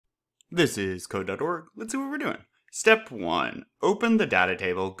This is code.org. Let's see what we're doing. Step 1. Open the data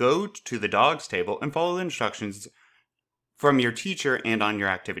table, go to the dogs table, and follow the instructions from your teacher and on your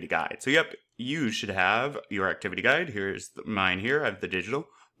activity guide. So yep, you should have your activity guide. Here's mine here. I have the digital.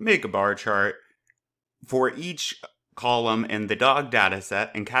 Make a bar chart for each column in the dog data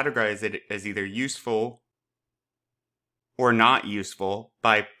set and categorize it as either useful or not useful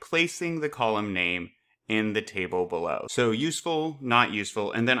by placing the column name in the table below. So useful, not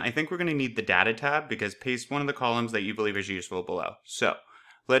useful, and then I think we're going to need the data tab because paste one of the columns that you believe is useful below. So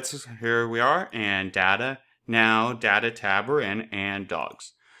here we are, and data. Now data tab we're in, and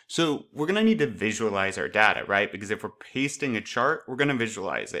dogs. So we're going to need to visualize our data, right? Because if we're pasting a chart, we're going to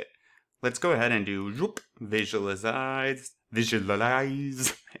visualize it. Let's go ahead and do visualize,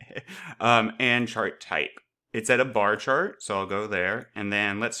 and chart type. It's at a bar chart, so I'll go there, and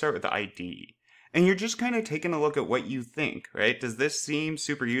then let's start with the ID. And you're just kind of taking a look at what you think, right? Does this seem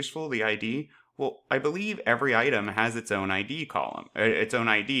super useful, the ID? Well, I believe every item has its own ID column, its own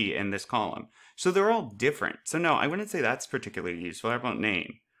ID in this column. So they're all different. So no, I wouldn't say that's particularly useful. How about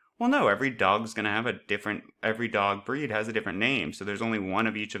name? Well, no, every dog's going to have every dog breed has a different name, so there's only one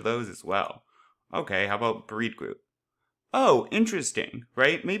of each of those as well. Okay, how about breed group? Oh, interesting,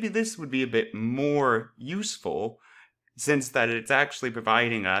 right? Maybe this would be a bit more useful since that it's actually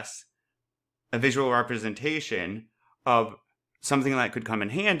providing us a visual representation of something that could come in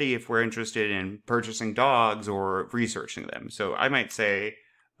handy if we're interested in purchasing dogs or researching them. So I might say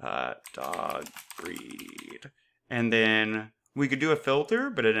dog breed. And then we could do a filter,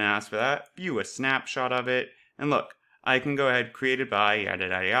 but it didn't ask for that. View a snapshot of it. And look, I can go ahead, created by, yada,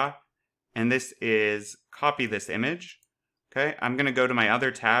 yada, yada. And this is, copy this image. Okay, I'm going to go to my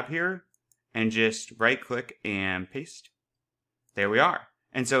other tab here and just right click and paste. There we are.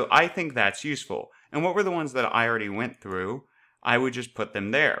 And so I think that's useful. And what were the ones that I already went through? I would just put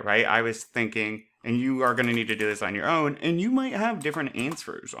them there, right? I was thinking, and you are going to need to do this on your own, and you might have different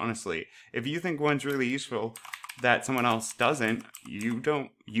answers, honestly. If you think one's really useful that someone else doesn't, you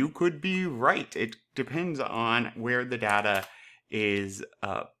could be right. It depends on where the data is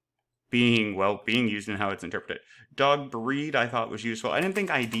being used and how it's interpreted. Dog breed I thought was useful. I didn't think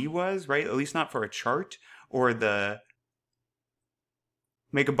ID was, right? At least not for a chart or the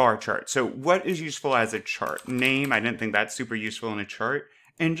make a bar chart. So what is useful as a chart? Name, I didn't think that's super useful in a chart.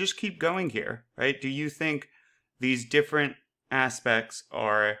 And just keep going here, right? Do you think these different aspects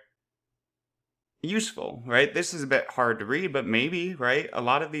are useful, right? This is a bit hard to read, but maybe, right? A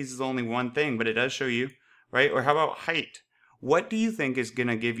lot of these is only one thing, but it does show you, right? Or how about height? What do you think is going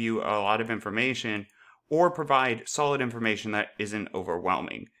to give you a lot of information or provide solid information that isn't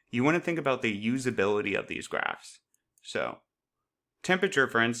overwhelming? You want to think about the usability of these graphs. So temperature,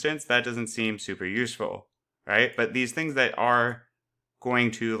 for instance, that doesn't seem super useful, right? But these things that are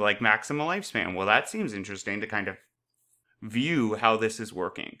going to like maximal lifespan, well, that seems interesting to kind of view how this is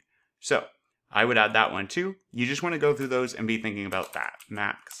working. So I would add that one too. You just want to go through those and be thinking about that.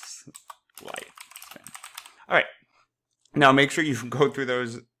 Max lifespan. All right. Now make sure you go through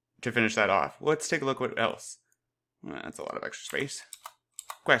those to finish that off. Let's take a look what else. That's a lot of extra space.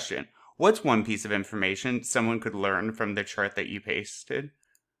 Question. What's one piece of information someone could learn from the chart that you pasted?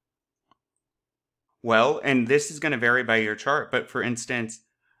 Well, and this is going to vary by your chart, but for instance,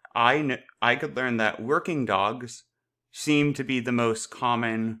 I could learn that working dogs seem to be the most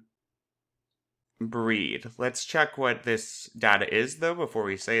common breed. Let's check what this data is, though, before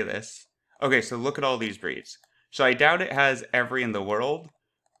we say this. Okay, so look at all these breeds. So I doubt it has every in the world,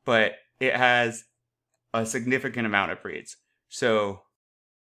 but it has a significant amount of breeds. So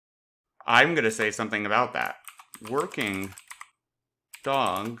I'm going to say something about that. Working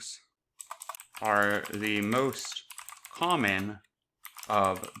dogs are the most common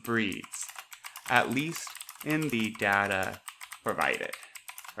of breeds, at least in the data provided,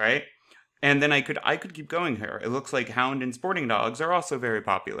 right? And then I could keep going here. It looks like hound and sporting dogs are also very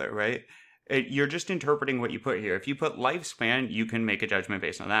popular, right? You're just interpreting what you put here. If you put lifespan, you can make a judgment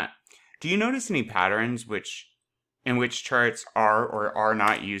based on that. Do you notice any patterns in which charts are or are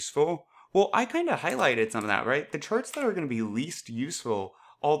not useful? Well, I kind of highlighted some of that, right? The charts that are going to be least useful,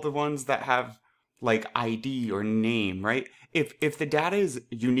 all the ones that have like ID or name, right? If the data is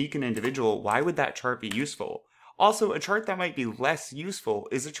unique and individual, why would that chart be useful? Also, a chart that might be less useful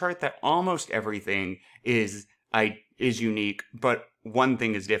is a chart that almost everything is unique, but one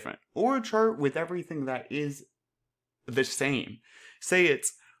thing is different. Or a chart with everything that is the same. Say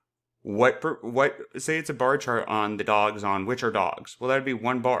it's say it's a bar chart on the dogs on which are dogs. Well, that would be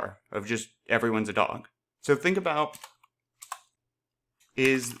one bar of just everyone's a dog. So think about,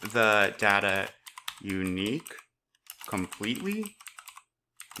 is the data unique completely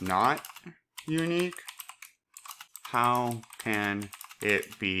not unique? How can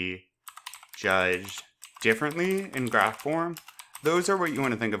it be judged differently in graph form? Those are what you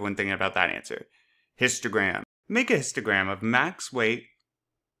want to think of when thinking about that answer. Histogram. Make a histogram of max weight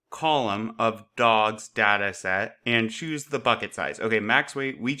column of dog's data set and choose the bucket size. Okay, max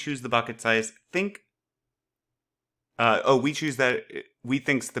weight, we choose the bucket size. We choose that we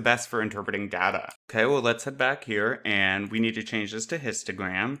think's the best for interpreting data. Okay, well, let's head back here and we need to change this to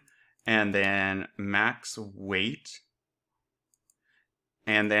histogram and then max weight.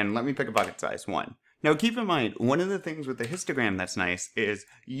 And then let me pick a bucket size, 1. Now keep in mind, one of the things with the histogram that's nice is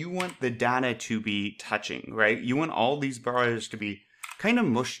you want the data to be touching, right? You want all these bars to be kind of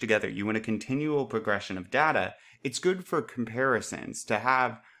mushed together. You want a continual progression of data. It's good for comparisons to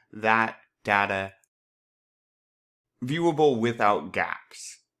have that data viewable without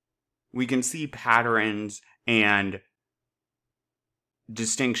gaps. We can see patterns and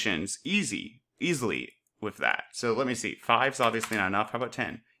distinctions easily with that. So let me see. 5's obviously not enough. How about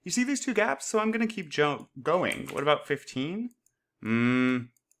 10? You see these 2 gaps? So I'm going to keep going. What about 15? 20?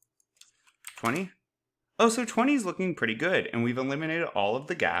 Oh, so 20 is looking pretty good. And we've eliminated all of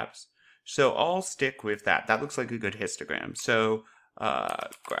the gaps. So I'll stick with that. That looks like a good histogram. So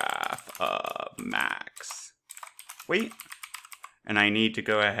graph of max weight. And I need to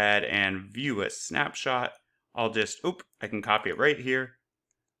go ahead and view a snapshot. I'll just, I can copy it right here.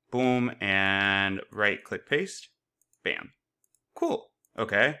 Boom, and right click paste. Bam. Cool.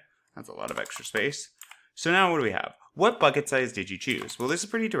 Okay, that's a lot of extra space. So now what do we have? What bucket size did you choose? Well, this is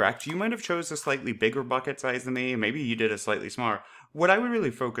pretty direct. You might have chose a slightly bigger bucket size than me. Maybe you did a slightly smaller. What I would really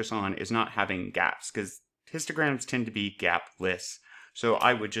focus on is not having gaps, because histograms tend to be gapless. So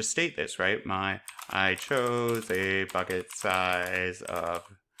I would just state this, right? I chose a bucket size of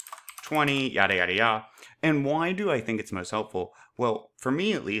 20, yada, yada, yada. And why do I think it's most helpful? Well, for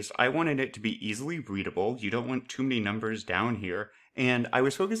me at least, I wanted it to be easily readable. You don't want too many numbers down here. And I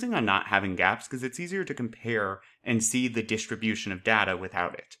was focusing on not having gaps because it's easier to compare and see the distribution of data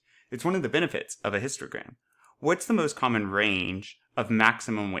without it. It's one of the benefits of a histogram. What's the most common range of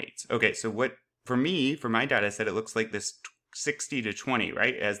maximum weights? Okay, so for my data set, it looks like this 60 to 20,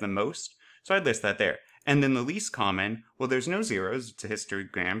 right, as the most. So I'd list that there. And then the least common, well, there's no zeros. It's a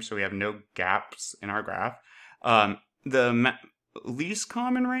histogram, so we have no gaps in our graph. Least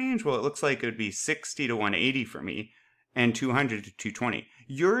common range, well, it looks like it would be 60 to 180 for me, and 200 to 220.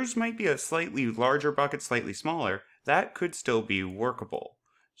 Yours might be a slightly larger bucket, slightly smaller. That could still be workable.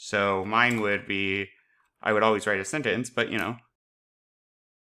 So mine would be, I would always write a sentence, but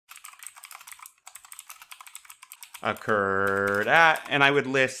occurred at, and I would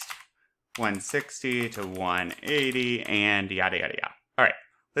list 160 to 180 and yada, yada, yada. All right,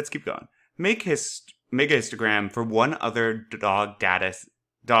 let's keep going. Make a histogram for one other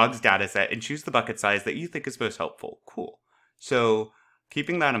dog's data set and choose the bucket size that you think is most helpful. Cool. So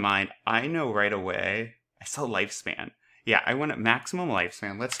keeping that in mind, I know right away, I saw lifespan. Yeah, I want a maximum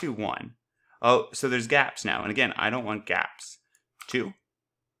lifespan. Let's do 1. Oh, so there's gaps now. And again, I don't want gaps. 2.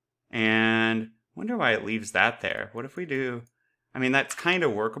 And I wonder why it leaves that there. What if we do, I mean, that's kind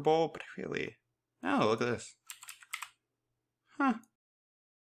of workable, but oh, look at this. Huh.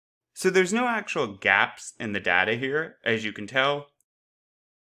 So there's no actual gaps in the data here, as you can tell.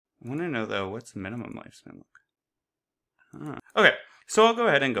 I want to know, though, what's the minimum lifespan look? Okay, so I'll go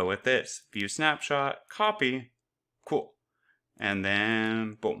ahead and go with this. View snapshot, copy, cool. And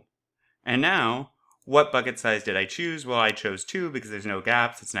then, boom. And now, what bucket size did I choose? Well, I chose 2 because there's no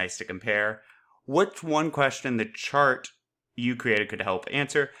gaps. It's nice to compare. What's one question the chart you created could help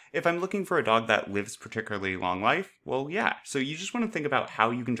answer? If I'm looking for a dog that lives particularly long life, well, yeah. So you just want to think about how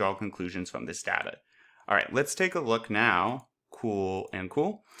you can draw conclusions from this data. All right, let's take a look now. Cool and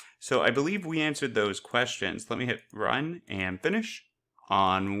cool. So I believe we answered those questions. Let me hit run and finish.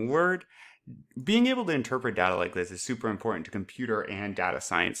 Onward. Being able to interpret data like this is super important to computer and data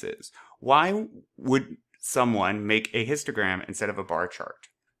sciences. Why would someone make a histogram instead of a bar chart?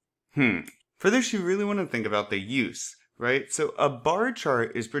 For this, you really want to think about the use, right? So a bar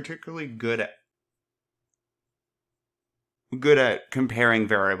chart is particularly good at comparing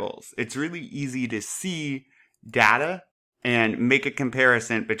variables. It's really easy to see data and make a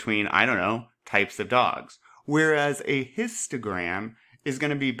comparison between, I don't know, types of dogs. Whereas a histogram is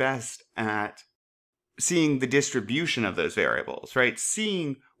going to be best at seeing the distribution of those variables, right?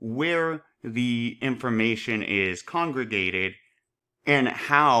 Seeing where the information is congregated and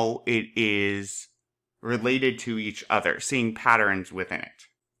how it is related to each other, seeing patterns within it.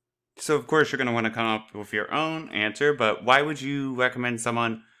 So of course you're going to want to come up with your own answer, but why would you recommend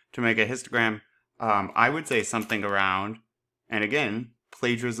someone to make a histogram? I would say something around, and again,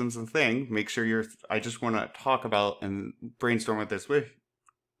 plagiarism's a thing, make sure I just want to talk about and brainstorm with this with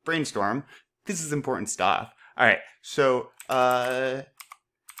brainstorm. This is important stuff. All right, so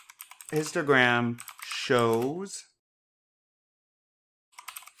histogram shows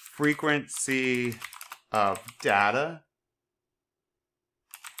frequency of data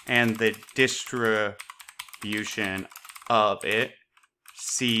and the distribution of it.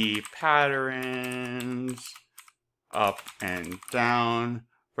 See patterns up and down,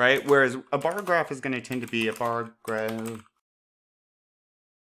 right? Whereas a bar graph is going to tend to be a bar graph.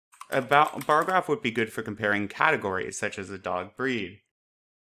 A bar graph would be good for comparing categories, such as a dog breed.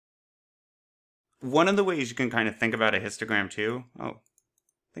 One of the ways you can kind of think about a histogram too, oh,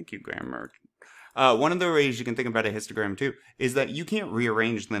 thank you, grammar. One of the ways you can think about a histogram too is that you can't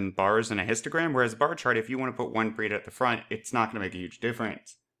rearrange the bars in a histogram, whereas a bar chart, if you want to put one breed at the front, it's not going to make a huge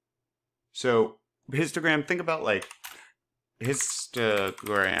difference. So histogram, think about like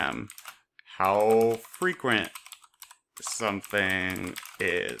histogram, how frequent something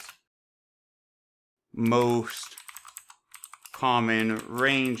is. Most common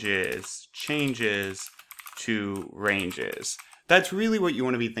ranges, changes to ranges. That's really what you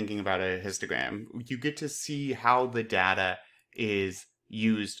want to be thinking about a histogram. You get to see how the data is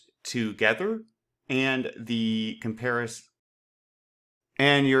used together and the comparison,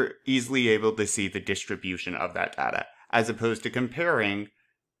 and you're easily able to see the distribution of that data as opposed to comparing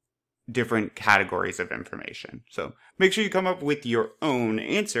different categories of information. So make sure you come up with your own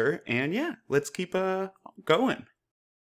answer, and yeah, let's keep going.